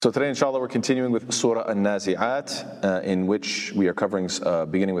So today, inshallah, we're continuing with Surah An-Nazi'at, in which we are covering,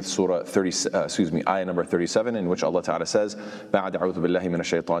 beginning with Surah ayah number 37, in which Allah Ta'ala says, بَعْدَ أَعُوذُ بِاللَّهِ مِنَ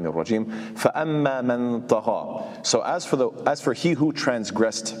الشَّيْطَانِ الرَّجِيمِ فَأَمَّا مَنْ طَغَى. So as for he who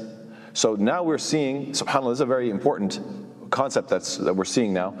transgressed. So now we're seeing, subhanAllah, this is a very important concept that we're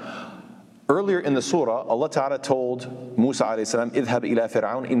seeing now. Earlier in the surah, Allah Ta'ala told Musa alayhi salam, اذهب إلى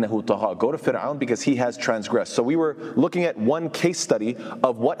فرعون إنه طغى. Go to Fir'aun because he has transgressed. So we were looking at one case study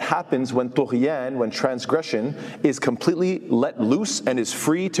of what happens when tughyan, when transgression is completely let loose and is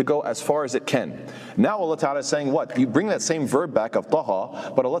free to go as far as it can. Now Allah Ta'ala is saying what? You bring that same verb back of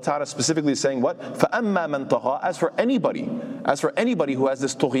طغى, but Allah Ta'ala specifically is saying what? فَأَمَّا مَنْ طَغَى. As for anybody who has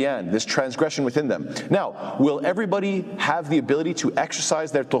this tughyan, this transgression within them. Now, will everybody have the ability to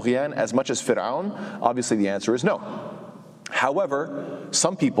exercise their tughyan as much as Fir'aun? Obviously the answer is no. However,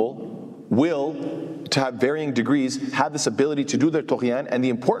 some people will, to have varying degrees, have this ability to do their tughyan, and the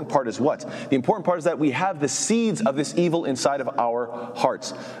important part is what? The important part is that we have the seeds of this evil inside of our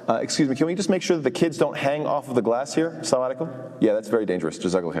hearts. Excuse me, can we just make sure that the kids don't hang off of the glass here? Assalamu alaikum? Yeah, that's very dangerous.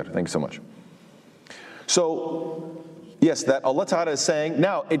 Jazakallah khair. Thank you so much. So, yes, that Allah Ta'ala is saying,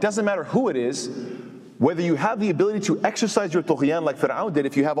 now, it doesn't matter who it is, whether you have the ability to exercise your tughyan like Fir'aun did,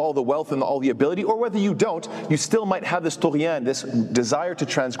 if you have all the wealth and all the ability, or whether you don't, you still might have this tughyan, this desire to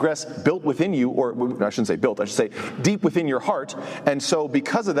transgress built within you, or I shouldn't say built, I should say deep within your heart. And so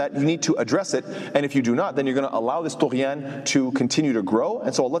because of that, you need to address it. And if you do not, then you're going to allow this tughyan to continue to grow.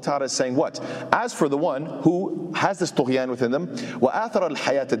 And so Allah Ta'ala is saying what? As for the one who has this tughyan within them, وَآثَرَ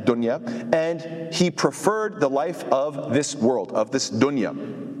الْحَيَاةَ الدُّنْيَا, and he preferred the life of this world, of this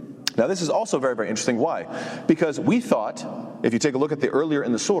dunya. Now this is also very, very interesting. Why? Because we thought, if you take a look at the earlier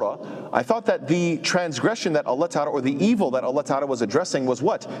in the surah, I thought that the transgression that Allah Ta'ala, or the evil that Allah Ta'ala was addressing was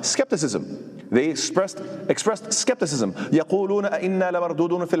what? Skepticism. They expressed skepticism. يَقُولُونَ أَإِنَّا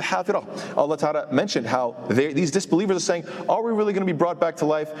لَمَرْدُودُونَ فِي الْحَافِرَةِ. Allah Ta'ala mentioned how these disbelievers are saying, are we really going to be brought back to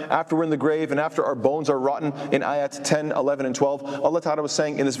life after we're in the grave and after our bones are rotten? In ayat 10, 11, and 12, Allah Ta'ala was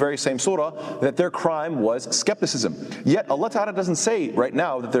saying in this very same surah that their crime was skepticism. Yet Allah Ta'ala doesn't say right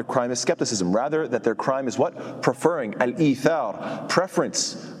now that their crime is skepticism. Rather, that their crime is what? Preferring, al-ithar,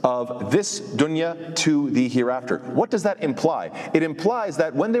 preference of this dunya to the hereafter. What does that imply? It implies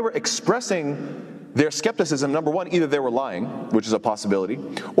that when they were expressing their skepticism, number one, either they were lying, which is a possibility,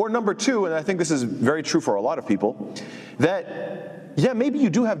 or number two, and I think this is very true for a lot of people, that, yeah, maybe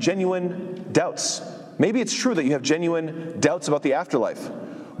you do have genuine doubts. Maybe it's true that you have genuine doubts about the afterlife.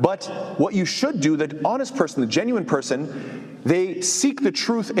 But what you should do, the honest person, the genuine person, they seek the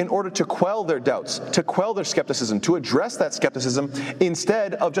truth in order to quell their doubts, to quell their skepticism, to address that skepticism,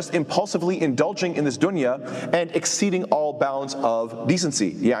 instead of just impulsively indulging in this dunya and exceeding all bounds of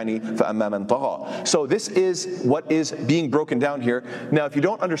decency. يعني فَأَمَّا مَنْ طَغَى. So this is what is being broken down here. Now, if you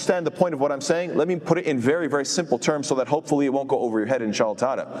don't understand the point of what I'm saying, let me put it in very, very simple terms so that hopefully it won't go over your head, inshallah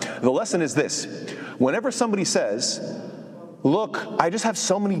ta'ala. The lesson is this. Whenever somebody says, look, I just have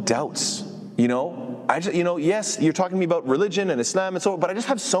so many doubts, yes, you're talking to me about religion and Islam and so on, but I just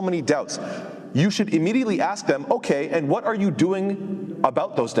have so many doubts. You should immediately ask them, okay, and what are you doing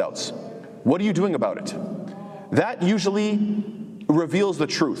about those doubts? What are you doing about it? That usually reveals the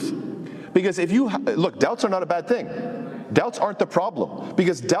truth. Because look, doubts are not a bad thing. Doubts aren't the problem.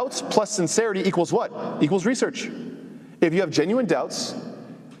 Because doubts plus sincerity equals what? Equals research. If you have genuine doubts,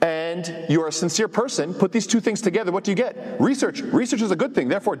 and you're a sincere person, put these two things together, what do you get? Research. Research is a good thing,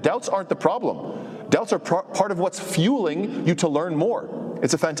 therefore doubts aren't the problem. Doubts are part of what's fueling you to learn more.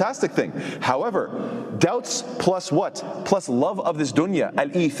 It's a fantastic thing. However, doubts plus what? Plus love of this dunya,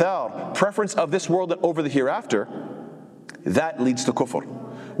 al-ithar, preference of this world over the hereafter, that leads to kufr.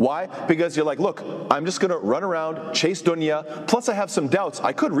 Why? Because you're like, look, I'm just going to run around, chase dunya, plus I have some doubts.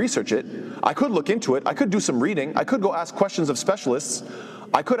 I could research it, I could look into it, I could do some reading, I could go ask questions of specialists,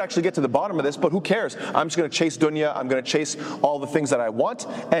 I could actually get to the bottom of this, but who cares? I'm just going to chase dunya, I'm going to chase all the things that I want,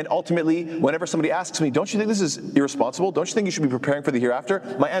 and ultimately, whenever somebody asks me, don't you think this is irresponsible? Don't you think you should be preparing for the hereafter?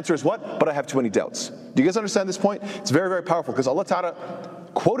 My answer is what? But I have too many doubts. Do you guys understand this point? It's very, very powerful, because Allah Ta'ala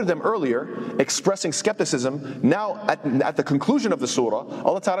quoted them earlier, expressing skepticism. Now, at the conclusion of the surah,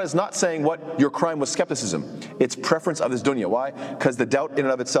 Allah Ta'ala is not saying what your crime was skepticism. It's preference of this dunya. Why? Because the doubt in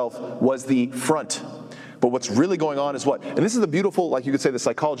and of itself was the front. But what's really going on is what? And this is the beautiful, like you could say, the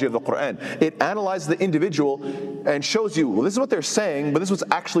psychology of the Quran. It analyzes the individual and shows you, well, this is what they're saying, but this is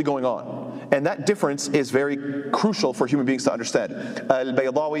what's actually going on. And that difference is very crucial for human beings to understand.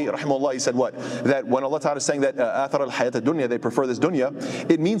 Al-Baydawi, rahimahullah, he said what? That when Allah Ta'ala is saying that athar al-hayat ad-dunya, they prefer this dunya,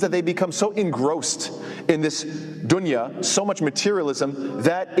 it means that they become so engrossed in this dunya, so much materialism,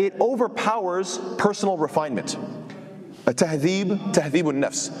 that it overpowers personal refinement. Tahdhibun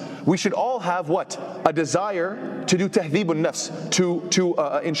nafs. We should all have what? A desire to do tahdhibun nafs,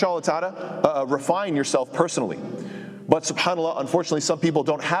 to inshallah ta'ala, refine yourself personally. But subhanAllah, unfortunately, some people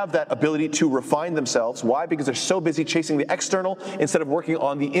don't have that ability to refine themselves. Why? Because they're so busy chasing the external instead of working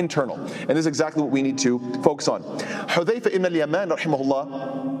on the internal. And this is exactly what we need to focus on. Hudhayfa ibn al-Yaman,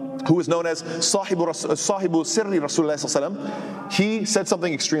 rahimahullah, who is known as Sahibu Sirri Rasulullah sallallahu alaihi wasallam, he said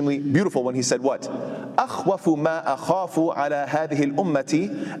something extremely beautiful when he said what? أخوف ما أخاف على هذه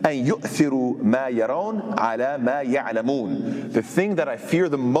الأمة أن يؤثروا ما يرون على ما يعلمون. The thing that I fear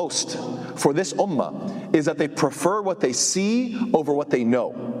the most for this ummah is that they prefer what they see over what they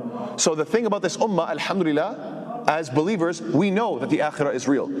know. So the thing about this ummah, alhamdulillah, as believers, we know that the akhirah is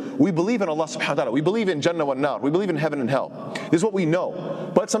real. We believe in Allah subhanahu wa ta'ala. We believe in Jannah wa Nar. We believe in heaven and hell. This is what we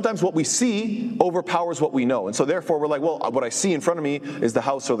know. But sometimes what we see overpowers what we know. And so therefore we're like, well, what I see in front of me is the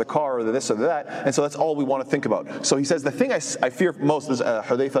house or the car or the this or the that. And so that's all we want to think about. So he says, the thing I fear most is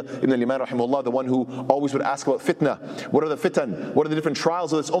Hudhayfa ibn al-Yaman rahimahullah, the one who always would ask about fitna. What are the fitan? What are the different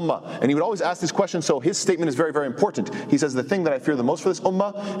trials of this ummah? And he would always ask these questions. So his statement is very, very important. He says, the thing that I fear the most for this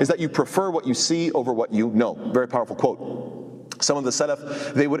ummah is that you prefer what you see over what you know. Very powerful quote. Some of the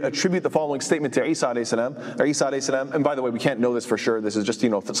Salaf, they would attribute the following statement to Isa alayhi salam. And by the way, we can't know this for sure. This is just,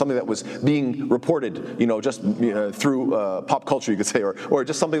 something that was being reported, just through pop culture, you could say, or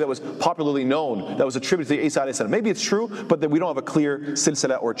just something that was popularly known, that was attributed to Isa alayhi salam. Maybe it's true, but that we don't have a clear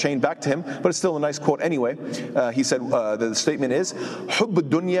silsila or chain back to him. But it's still a nice quote anyway. He said, the statement is, حُبُّ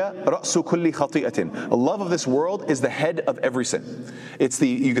الدُّنْيَا رَأْسُ كُلِّ خَطِيئَةٍ. A love of this world is the head of every sin. It's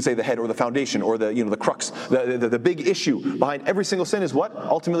you could say the head or the foundation or the crux, the big issue behind every single sin is what?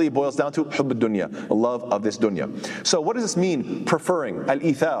 Ultimately it boils down to hubb ad-dunya, a love of this dunya. So what does this mean, preferring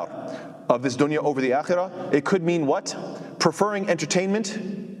al-ithar of this dunya over the akhirah? It could mean what? Preferring entertainment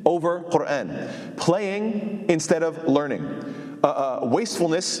over Quran, playing instead of learning.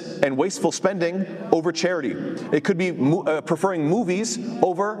 Wastefulness and wasteful spending over charity. It could be preferring movies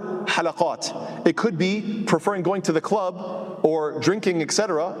over halaqat. It could be preferring going to the club or drinking,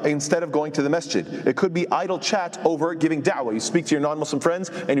 etc., instead of going to the masjid. It could be idle chat over giving da'wah. You speak to your non-Muslim friends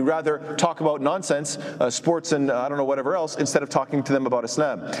and you rather talk about nonsense, sports and I don't know, whatever else, instead of talking to them about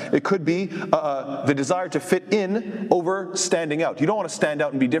Islam. It could be the desire to fit in over standing out. You don't want to stand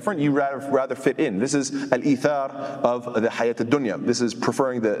out and be different, you rather fit in. This is al-ithar of the hayat al-dunya. This is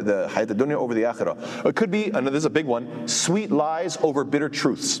preferring the hayat al-dunya over the akhirah. It could be, and this is a big one, sweet lies over bitter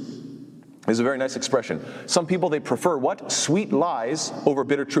truths. This is a very nice expression. Some people, they prefer what? Sweet lies over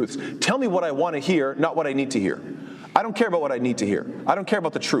bitter truths. Tell me what I want to hear, not what I need to hear. I don't care about what I need to hear. I don't care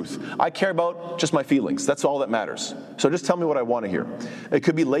about the truth. I care about just my feelings. That's all that matters. So just tell me what I want to hear. It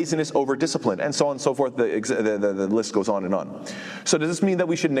could be laziness over discipline, and so on and so forth. The list goes on and on. So does this mean that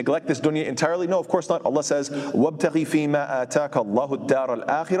we should neglect this dunya entirely? No, of course not. Allah says, وَابْتَغِي فِي مَا آتَاكَ اللَّهُ الدَّارَ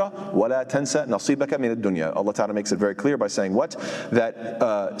الْآخِرَةَ وَلَا تَنْسَ نَصِيبَكَ مِنَ الدُّنْيَا. Allah Ta'ala makes it very clear by saying what?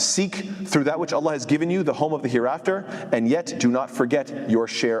 That seek through that which Allah has given you, the home of the hereafter, and yet do not forget your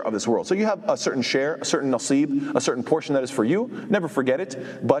share of this world. So you have a certain share, a certain nasib, a certain portion that is for you. Never forget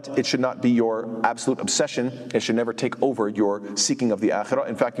it, but it should not be your absolute obsession. It should never take over your seeking of the akhirah.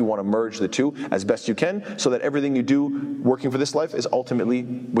 In fact, you want to merge the two as best you can, so that everything you do working for this life is ultimately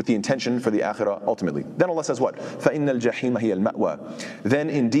with the intention for the akhirah ultimately. Then Allah says what? فَإِنَّ الْجَحِيمَ هِيَ الْمَأْوَى. Then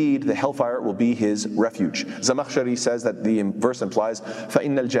indeed the hellfire will be his refuge. Zamakhshari says that the verse implies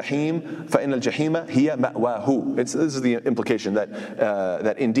فَإِنَّ الْجَحِيمَ هِيَ مَأْوَاهُ. This is the implication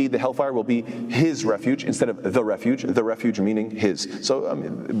that indeed the hellfire will be his refuge instead of the refuge meaning his. So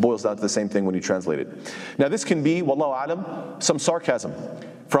it boils down to the same thing when you translate it. Now this can be, wallahu alam, some sarcasm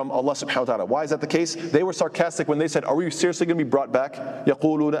from Allah subhanahu wa ta'ala. Why is that the case? They were sarcastic when they said, are we seriously going to be brought back?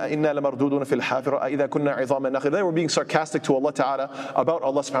 يَقُولُونَ إِنَّا لَمَرْدُودُونَ فِي الْحَافِرَةِ أَإِذَا كُنَّا عِظَامًا نَخِرًا. They were being sarcastic to Allah ta'ala about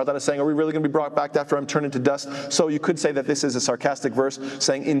Allah subhanahu wa ta'ala, saying, are we really going to be brought back after I'm turned into dust? So you could say that this is a sarcastic verse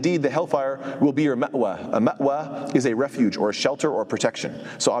saying, indeed the hellfire will be your ma'wa. A ma'wa is a refuge or a shelter or a protection.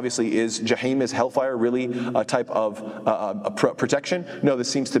 So obviously is Jahim, is hellfire really a type of protection? No, this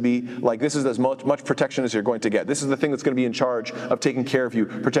seems to be like this is as much protection as you're going to get. This is the thing that's going to be in charge of taking care of you,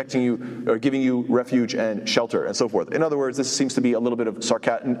 protecting you, or giving you refuge and shelter and so forth. In other words, this seems to be a little bit of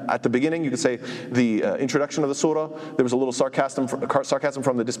sarcasm. At the beginning, you could say the introduction of the surah, there was a little sarcasm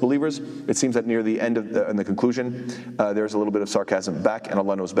from the disbelievers. It seems that near the end of in the conclusion, there's a little bit of sarcasm back, and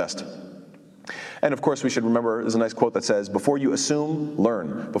Allah knows best. And of course we should remember, there's a nice quote that says, before you assume,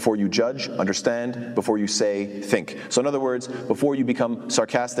 learn. Before you judge, understand. Before you say, think. So in other words, before you become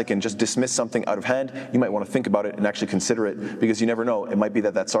sarcastic and just dismiss something out of hand, you might want to think about it and actually consider it, because you never know, it might be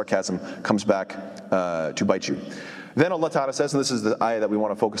that sarcasm comes back to bite you. Then Allah Ta'ala says, and this is the ayah that we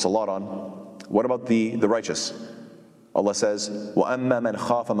want to focus a lot on, what about the righteous? Allah says, وَأَمَّا مَنْ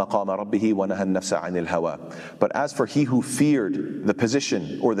خَافَ مَقَامَ رَبِّهِ وَنَهَى النَّفْسَ عَنِ الْهَوَىٰ. But as for he who feared the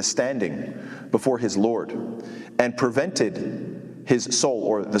position or the standing before his Lord and prevented his soul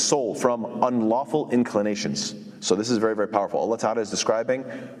or the soul from unlawful inclinations. So this is very, very powerful. Allah Ta'ala is describing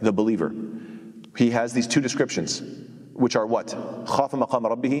the believer. He has these two descriptions, which are what? خَافَ مَقَامَ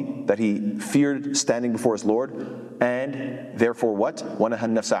رَبِّهِ, that he feared standing before his Lord, and therefore what? وَنَهَى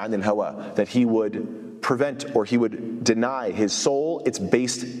النَّفْسَ عَنِ الْهَوَىٰ, that he would prevent or he would deny his soul its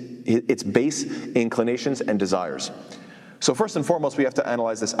base inclinations and desires. So first and foremost, we have to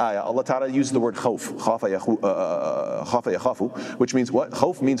analyze this ayah. Allah Ta'ala uses the word khawf, khafa yakhafu, which means what?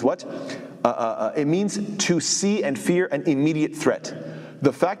 Khawf means what? It means to see and fear an immediate threat.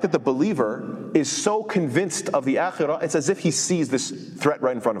 The fact that the believer is so convinced of the akhirah, it's as if he sees this threat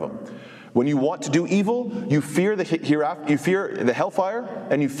right in front of him. When you want to do evil, you fear the hereafter, you fear the hellfire,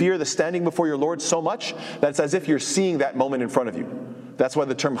 and you fear the standing before your Lord so much that it's as if you're seeing that moment in front of you. That's why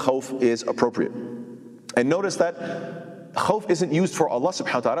the term khawf is appropriate. And notice that khawf isn't used for Allah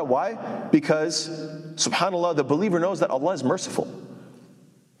subhanahu wa ta'ala. Why? Because, subhanAllah, the believer knows that Allah is merciful.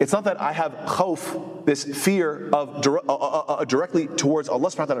 It's not that I have khawf, this fear of directly towards Allah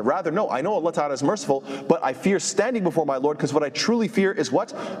subhanahu wa ta'ala. Rather, no, I know Allah ta'ala is merciful, but I fear standing before my Lord, because what I truly fear is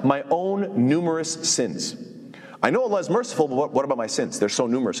what? My own numerous sins. I know Allah is merciful, but what about my sins? They're so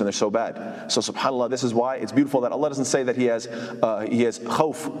numerous and they're so bad. So subhanAllah, this is why it's beautiful that Allah doesn't say that He has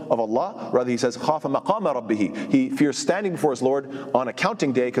khawf of Allah. Rather, He says, khafa maqama rabbihi. He fears standing before His Lord on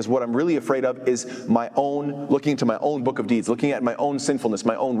accounting day, because what I'm really afraid of is my own, looking into my own book of deeds, looking at my own sinfulness,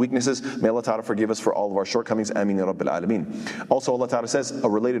 my own weaknesses. May Allah Ta'ala forgive us for all of our shortcomings. Ameen ya Rabbil Alameen. Also, Allah Ta'ala says, a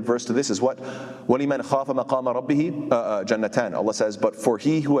related verse to this is what? وَلِمَنْ خَافَ مَقَامَ رَبِّهِ جَنَّتَانِ. Allah says, but for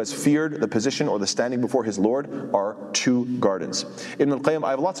he who has feared the position or the standing before his Lord are two gardens. Ibn al-Qayyim,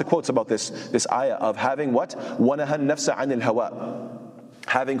 I have lots of quotes about this ayah of having what? وَنَهَى النَّفْسَ عَنِ الْهَوَىٰ.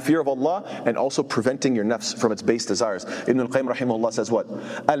 Having fear of Allah and also preventing your nafs from its base desires. Ibn al-Qayyim rahimahullah says what?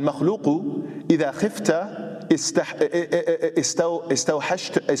 الْمَخْلُوقُ إِذَا خِفْتَ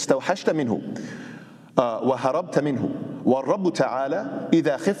استوحشت منه وهربت منه والرب تعالى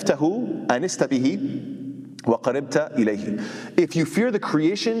إذا خفته أنست به وَقَرِبْتَ إِلَيْهِ. If you fear the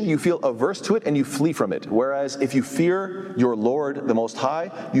creation, you feel averse to it and you flee from it. Whereas if you fear your Lord, the Most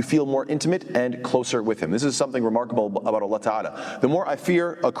High, you feel more intimate and closer with Him. This is something remarkable about Allah Ta'ala. The more I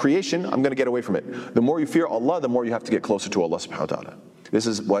fear a creation, I'm going to get away from it. The more you fear Allah, the more you have to get closer to Allah Subhanahu wa Ta'ala. This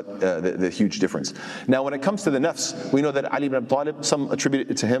is what the huge difference. Now, when it comes to the nafs, we know that Ali ibn Abi Talib, some attribute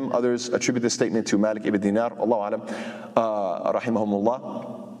it to him, others attribute this statement to Malik ibn Dinar, Allahu Alam,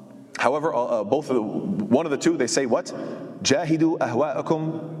 rahimahumullah. However, one of the two, they say what? جاهدوا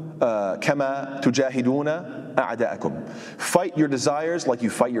أهواءكم كما تجاهدون أعداءكم. Fight your desires like you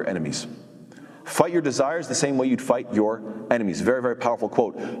fight your enemies. Fight your desires the same way you'd fight your enemies. Very, very powerful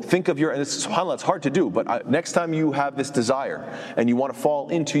quote. Think of and subhanAllah, it's hard to do, but next time you have this desire and you want to fall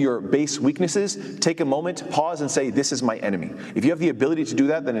into your base weaknesses, take a moment, pause and say, this is my enemy. If you have the ability to do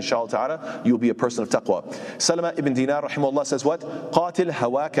that, then inshallah ta'ala, you'll be a person of taqwa. Salama ibn Dinar rahimahullah says what? قاتل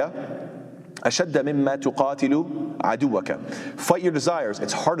هواك أشد مما تقاتل عدوك. Fight your desires.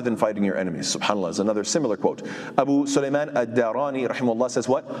 It's harder than fighting your enemies. SubhanAllah is another similar quote. Abu Sulaiman ad-Darani rahimahullah says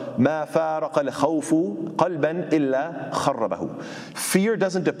what? ما فارق الخوف قلبا إلا خربه. Fear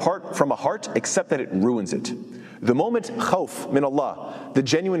doesn't depart from a heart except that it ruins it. The moment khawf min Allah, the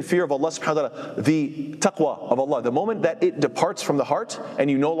genuine fear of Allah subhanahu wa ta'ala, the taqwa of Allah, the moment that it departs from the heart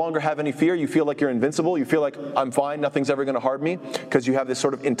and you no longer have any fear, you feel like you're invincible, you feel like I'm fine, nothing's ever going to harm me, because you have this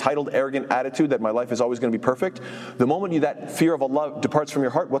sort of entitled, arrogant attitude that my life is always going to be perfect. The moment that fear of Allah departs from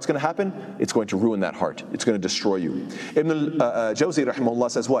your heart, what's going to happen? It's going to ruin that heart. It's going to destroy you. Ibn al-Jawzi rahimahullah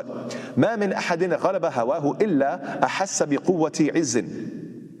says what? مَا مِنْ أَحَدٍ غَلَبَ هَوَاهُ إِلَّا أَحَسَّ بِقُوَّةِ عِزٍّ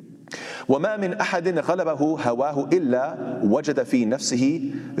وما من أحد غلبه هواه إلا وجد في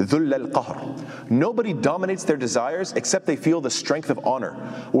نفسه ذل القهر. Nobody dominates their desires except they feel the strength of honor,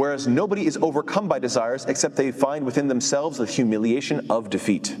 whereas nobody is overcome by desires except they find within themselves the humiliation of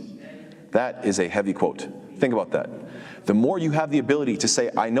defeat. That is a heavy quote. Think about that. The more you have the ability to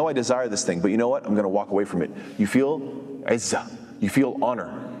say, I know I desire this thing, but you know what? I'm going to walk away from it. You feel izzah, you feel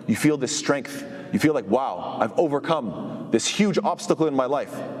honor, you feel this strength, you feel like, wow, I've overcome this huge obstacle in my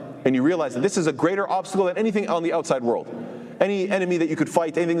life. And you realize that this is a greater obstacle than anything on the outside world. Any enemy that you could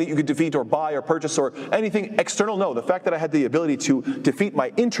fight, anything that you could defeat or buy or purchase or anything external, no. The fact that I had the ability to defeat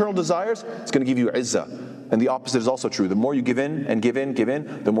my internal desires, it's going to give you izzah. And the opposite is also true. The more you give in and give in,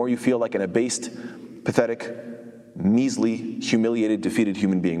 the more you feel like an abased, pathetic, measly, humiliated, defeated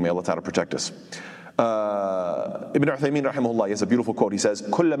human being. May Allah Ta'ala protect us. Ibn Uthaymin rahimahullah, he has a beautiful quote. He says,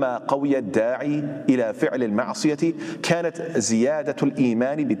 كلما قوي الداعي إلى فعل المعصية كانت زيادة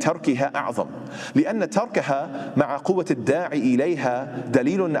الإيمان بتركها أعظم لأن تركها مع قوة الداعي إليها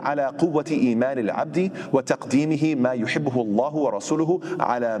دليل على قوة إيمان العبد وتقديمه ما يحبه الله ورسوله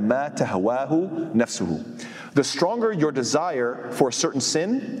على ما تهواه نفسه. The stronger your desire for a certain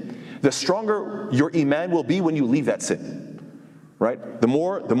sin, the stronger your iman will be when you leave that sin. Right? The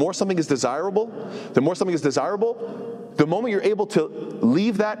more something is desirable, the moment you're able to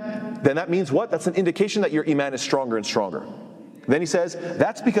leave that, then that means what? That's an indication that your iman is stronger and stronger. Then he says,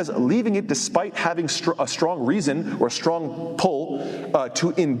 that's because leaving it despite having a strong reason or a strong pull to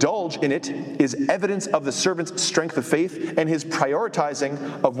indulge in it is evidence of the servant's strength of faith and his prioritizing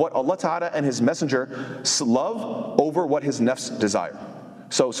of what Allah Ta'ala and His Messenger love over what his nafs desire.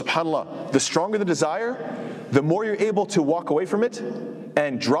 So subhanAllah, the stronger the desire, the more you're able to walk away from it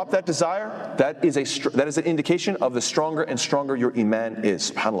and drop that desire, that is an indication of the stronger and stronger your iman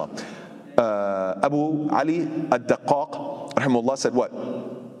is, subhanAllah. Abu Ali ad-Daqqaq rahimahullah said what?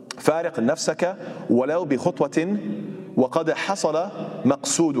 فارق نفسك ولو بخطوة وقد حصل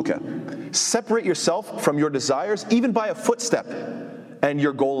مقصودك. Separate yourself from your desires even by a footstep and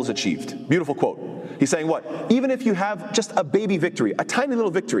your goal is achieved. Beautiful quote. He's saying what? Even if you have just a baby victory, a tiny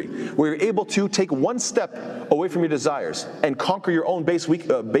little victory, where you're able to take one step away from your desires and conquer your own base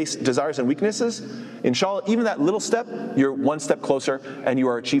desires and weaknesses, inshallah, even that little step, you're one step closer and you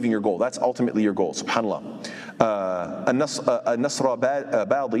are achieving your goal. That's ultimately your goal, subhanAllah. Nasser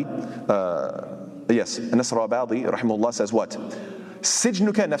Karimian rahimahullah says what?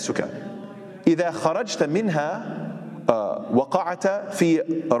 سجنك نفسك إذا خرجت منها وقعت في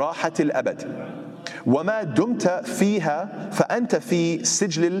راحة الأبد وما دمت فيها فأنت في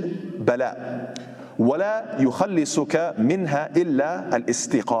سجل البلاء ولا يخلصك منها إلا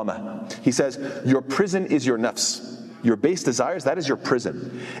الاستقامة. He says, your prison is your nafs. Your base desires, that is your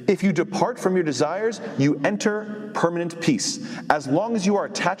prison. If you depart from your desires, you enter permanent peace. As long as you are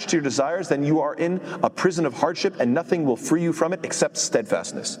attached to your desires, then you are in a prison of hardship and nothing will free you from it except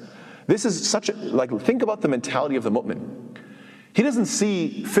steadfastness. This is think about the mentality of the mu'min. He doesn't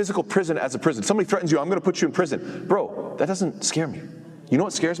see physical prison as a prison. Somebody threatens you, I'm going to put you in prison. Bro, that doesn't scare me. You know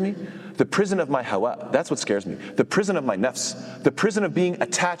what scares me? The prison of my hawa. That's what scares me. The prison of my nafs. The prison of being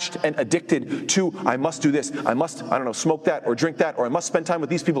attached and addicted to, I must do this, I must, smoke that or drink that, or I must spend time with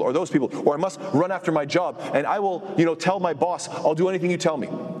these people or those people, or I must run after my job, and I will, tell my boss, I'll do anything you tell me.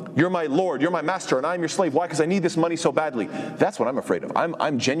 You're my Lord, you're my master, and I'm your slave. Why? Because I need this money so badly. That's what I'm afraid of.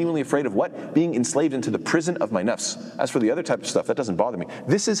 I'm genuinely afraid of what? Being enslaved into the prison of my nafs. As for the other type of stuff, that doesn't bother me.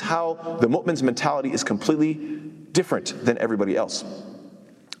 This is how the mu'min's mentality is completely different than everybody else.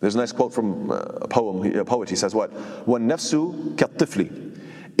 There's a nice quote from a poet. He says what? وَالنَّفْسُ كَالطِّفْلِ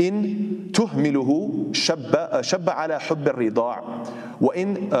إن تهمله شب على حب الرضاع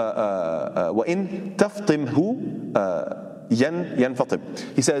وإن تفطمه ينفطم.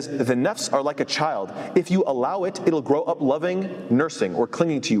 He says, the nafs are like a child. If you allow it, it'll grow up loving, nursing, or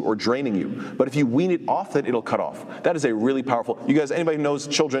clinging to you, or draining you. But if you wean it off, then it'll cut off. That is a really powerful. You guys, anybody who knows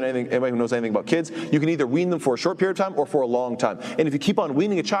children, anybody who knows anything about kids, you can either wean them for a short period of time or for a long time. And if you keep on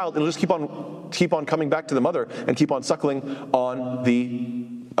weaning a child, it'll just keep on coming back to the mother and keep on suckling on the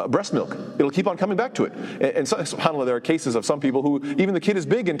breast milk. It'll keep on coming back to it. And so, subhanAllah, there are cases of some people who, even the kid is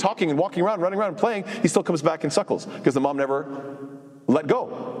big and talking and walking around, running around and playing, he still comes back and suckles because the mom never let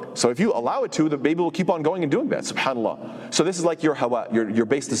go. So if you allow it to, the baby will keep on going and doing that, subhanAllah. So this is like your hawa, your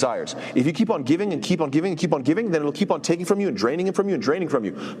base desires. If you keep on giving and keep on giving and keep on giving, then it'll keep on taking from you and draining it from you and draining from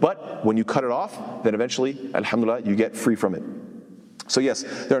you. But when you cut it off, then eventually, alhamdulillah, you get free from it. So yes,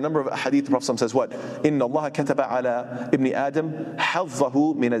 there are a number of hadith. The Prophet says what? إِنَّ اللَّهَ كَتَبَ عَلَى إِبْنِ آدَمْ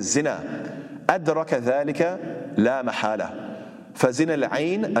حَظَّهُ مِنَ الزِّنَا أَدْرَكَ ذَلِكَ لَا مَحَالَةً فَزِنَ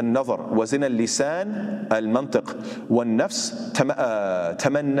الْعَيْنِ النَّظَرُ وَزِنَ اللِّسَانِ الْمَنْطِقُ وَالنَّفْسِ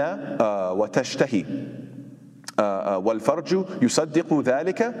تَمَنَّى وَتَشْتَهِي وَالْفَرْجُ يُصَدِّقُ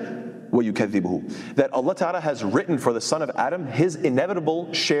ذَلِكَ وَيُكَذِّبُهُ. That Allah Ta'ala has written for the son of Adam his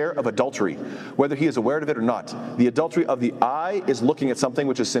inevitable share of adultery, whether he is aware of it or not. The adultery of the eye is looking at something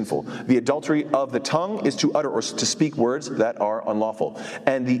which is sinful. The adultery of the tongue is to utter or to speak words that are unlawful.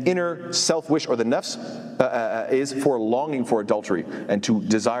 And the inner self-wish or the nafs is for longing for adultery and to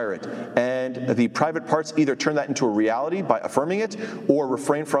desire it. And the private parts either turn that into a reality by affirming it or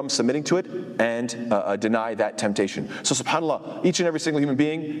refrain from submitting to it and deny that temptation. So subhanAllah, each and every single human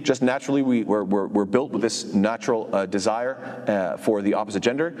being, just naturally we're built with this natural desire for the opposite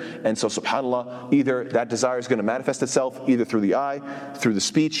gender. And so subhanAllah, either that desire is going to manifest itself either through the eye, through the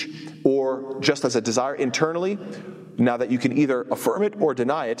speech, or just as a desire internally, now that you can either affirm it or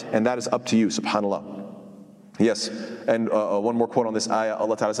deny it, and that is up to you, subhanAllah. Yes, and one more quote on this ayah.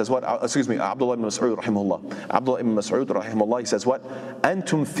 Allah Ta'ala says what? Abdullah ibn Mas'ud rahimahullah. Abdullah ibn Mas'ud rahimahullah, he says what?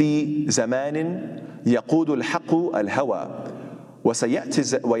 أنتم في زمان يقود الحق الهوى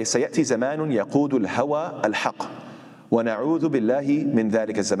وسيأتي زمان يقود الهوى الحق ونعوذ بالله من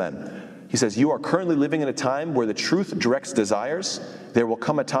ذلك الزمان. He says, you are currently living in a time where the truth directs desires. There will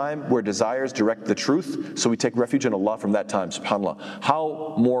come a time where desires direct the truth. So we take refuge in Allah from that time, subhanAllah.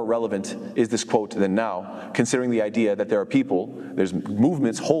 How more relevant is this quote than now, considering the idea that there are people, there's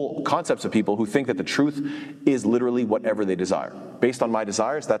movements, whole concepts of people who think that the truth is literally whatever they desire. Based on my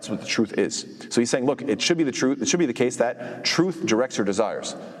desires, that's what the truth is. So he's saying, look, it should be the truth, it should be the case that truth directs your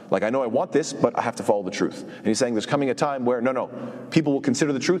desires. Like, I know I want this, but I have to follow the truth. And he's saying there's coming a time where, no, people will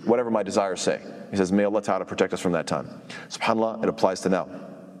consider the truth whatever my desires say. He says, may Allah Ta'ala protect us from that time. SubhanAllah, it applies to now.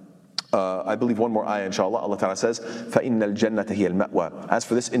 I believe one more ayah, inshallah. Allah Ta'ala says, فَإِنَّ الْجَنَّةَ هِيَ الْمَأْوَى. As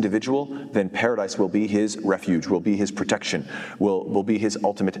for this individual, then paradise will be his refuge, will be his protection, will be his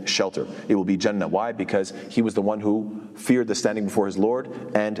ultimate shelter. It will be Jannah. Why? Because he was the one who feared the standing before his Lord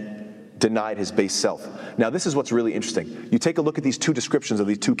and denied his base self. Now this is what's really interesting. You take a look at these two descriptions of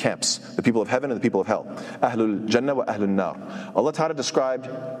these two camps, the people of heaven and the people of hell. Ahlul Jannah wa Ahlul Nar. Allah Ta'ala described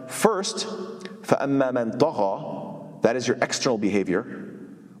first, فَأَمَّا مَنْ طَغَى, that is your external behavior.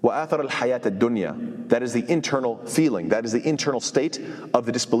 وَآثَرَ الْحَيَاةَ الدُّنْيَا, that is the internal feeling, that is the internal state of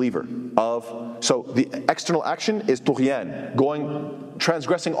the disbeliever. So the external action is tughyan,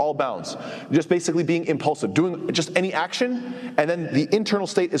 transgressing all bounds, just basically being impulsive, doing just any action. And then the internal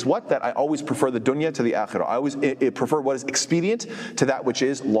state is what? That I always prefer the dunya to the akhirah. I always prefer what is expedient to that which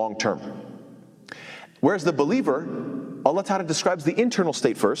is long term. Whereas the believer, Allah Ta'ala describes the internal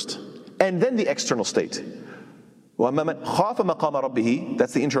state first, and then the external state. That's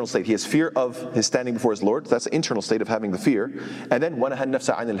the internal state. He has fear of his standing before his Lord. That's the internal state of having the fear. And then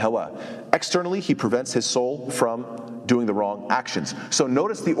externally, he prevents his soul from doing the wrong actions. So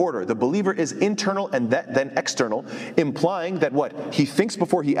notice the order. The believer is internal and then external, implying that what? He thinks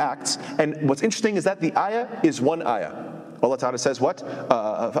before he acts. And what's interesting is that the ayah is one ayah. Allah Ta'ala says what?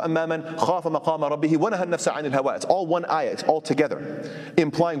 فَأَمَّا مَنْ خَافَ مَقَامَ رَبِّهِ وَنَهَى النَّفْسَ عَنِ الْهَوَىٰ. It's all one ayah. It's all together.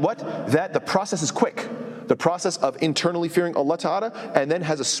 Implying what? That the process is quick. The process of internally fearing Allah Ta'ala, and then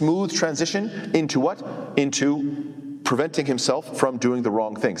has a smooth transition into what? Into preventing himself from doing the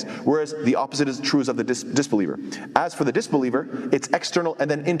wrong things. Whereas the opposite is true of the disbeliever. As for the disbeliever, it's external and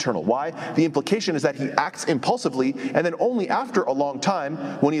then internal. Why? The implication is that he acts impulsively, and then only after a long time,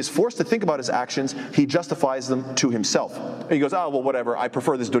 when he is forced to think about his actions, he justifies them to himself. And he goes, well, whatever, I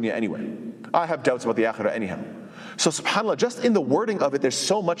prefer this dunya anyway. I have doubts about the akhirah anyhow. So subhanAllah, just in the wording of it, there's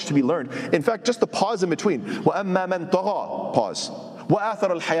so much to be learned. In fact, just the pause in between. وَأَمَّا مَنْ طَغَى, pause.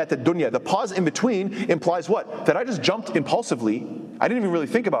 وَآثَرَ الْحَيَاةَ الدُّنْيَا. The pause in between implies what? That I just jumped impulsively. I didn't even really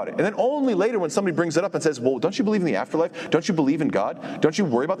think about it. And then only later when somebody brings it up and says, well, don't you believe in the afterlife? Don't you believe in God? Don't you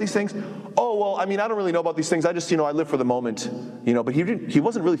worry about these things? Oh, well, I don't really know about these things. I just, I live for the moment. But he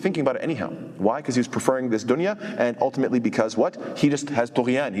wasn't really thinking about it anyhow. Why? Because he was preferring this dunya, and ultimately because what? He just has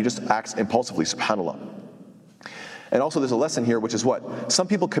tughyan. He just acts impulsively, subhanAllah. And also there's a lesson here, which is what? Some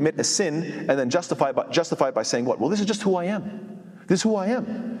people commit a sin and then justify it by saying what? Well, this is just who I am. This is who I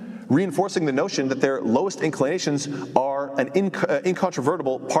am. Reinforcing the notion that their lowest inclinations are an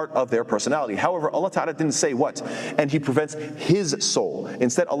incontrovertible part of their personality. However, Allah Ta'ala didn't say what? And He prevents His soul.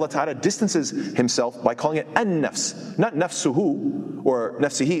 Instead, Allah Ta'ala distances Himself by calling it an-nafs. Not nafsuhu or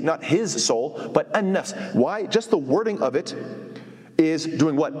nafsihi, not His soul, but an-nafs. Why? Just the wording of it is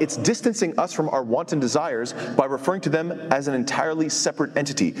doing what? It's distancing us from our wanton desires by referring to them as an entirely separate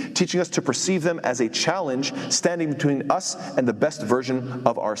entity, teaching us to perceive them as a challenge standing between us and the best version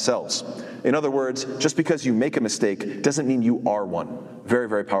of ourselves. In other words, just because you make a mistake doesn't mean you are one. Very,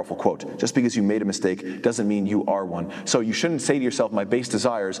 very powerful quote. Just because you made a mistake doesn't mean you are one. So you shouldn't say to yourself, my base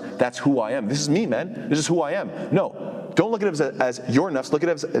desires, that's who I am. This is me, man. This is who I am. No. Don't look at it as your nafs, look at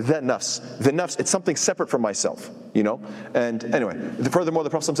it as the nafs. The nafs, it's something separate from myself, And anyway, furthermore, the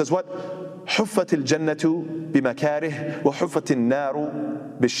Prophet says what? حُفَّتِ الْجَنَّةُ بِمَكَارِهِ وَحُفَّتِ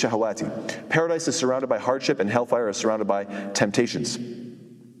النَّارُ بِالشَّهَوَاتِ. Paradise is surrounded by hardship, and hellfire is surrounded by temptations.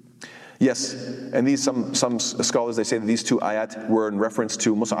 Yes, and these some scholars, they say that these two ayat were in reference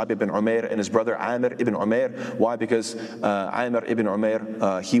to Mus'ab ibn Umair and his brother Amir ibn Umair. Why? Because Amir ibn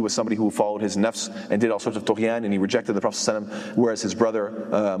Umair, he was somebody who followed his nafs and did all sorts of tughyan, and he rejected the Prophet ﷺ, whereas his brother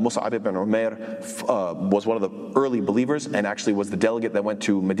Mus'ab ibn Umair was one of the early believers and actually was the delegate that went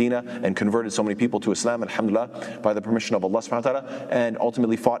to Medina and converted so many people to Islam, alhamdulillah, by the permission of Allah subhanahu wa ta'ala, and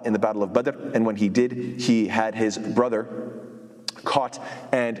ultimately fought in the Battle of Badr. And when he did, he had his brother caught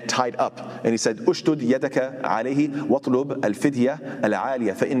and tied up. And he said, "Ushdud yadaka alayhi watlub al-fidya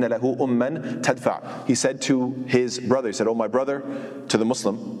al-aliya fa inna lahu umman tadfa." He said to his brother, he said, "Oh my brother," to the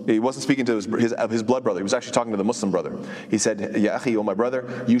Muslim. He wasn't speaking to his blood brother. He was actually talking to the Muslim brother. He said, "Ya akhi, oh my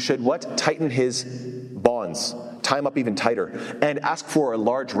brother, you should what? Tighten his bonds. Tie him up even tighter, and ask for a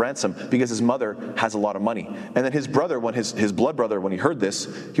large ransom because his mother has a lot of money." And then his brother, when his blood brother, when he heard this,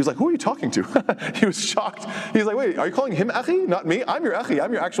 he was like, "Who are you talking to?" He was shocked. He's like, "Wait, are you calling him akhi? Not me. I'm your akhi.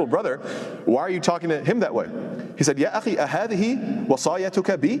 I'm your actual brother. Why are you talking to him that way?" He said, "Ya akhi, ahadihi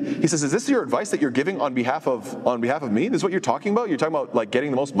wasayatuka bi?" He says, "Is this your advice that you're giving on behalf of me? This is what you're talking about? You're talking about like getting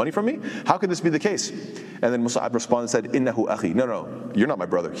the most money from me? How could this be the case?" And then Mus'ab responded and said, "Innahu akhi." No, you're not my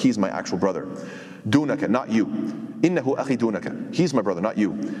brother. He's my actual brother. Dunaka, not you. Innahu akhi dunaka. He's my brother, not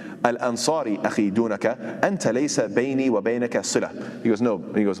you. Al-Ansari akhi dunaka. Anta laysa bayni wa baynaka sila. He goes, no.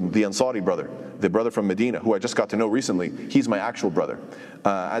 He goes, the Ansari brother, the brother from Medina, who I just got to know recently, he's my actual brother.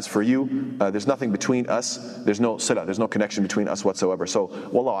 As for you, there's nothing between us. There's no sila. There's no connection between us whatsoever. So,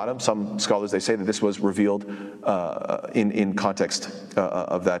 wallahu alam, some scholars, they say that this was revealed in context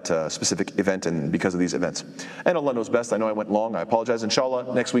of that specific event and because of these events. And Allah knows best. I know I went long. I apologize.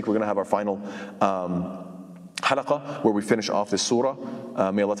 Inshallah, next week we're going to have our final halaqah, where we finish off this surah.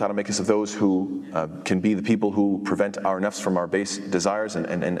 May Allah Ta'ala make us of those who can be the people who prevent our nafs from our base desires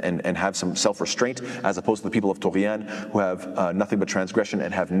and have some self-restraint, as opposed to the people of Tughyan who have nothing but transgression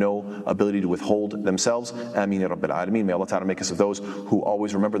and have no ability to withhold themselves. Ameen ya Rabbil Alameen. May Allah Ta'ala make us of those who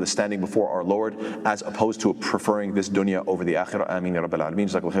always remember the standing before our Lord, as opposed to preferring this dunya over the akhirah. Ameen ya Rabbil Alameen.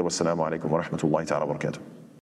 Jazakallahu khair. Wassalamu alaikum wa rahmatullahi ta'ala wa barakatuh.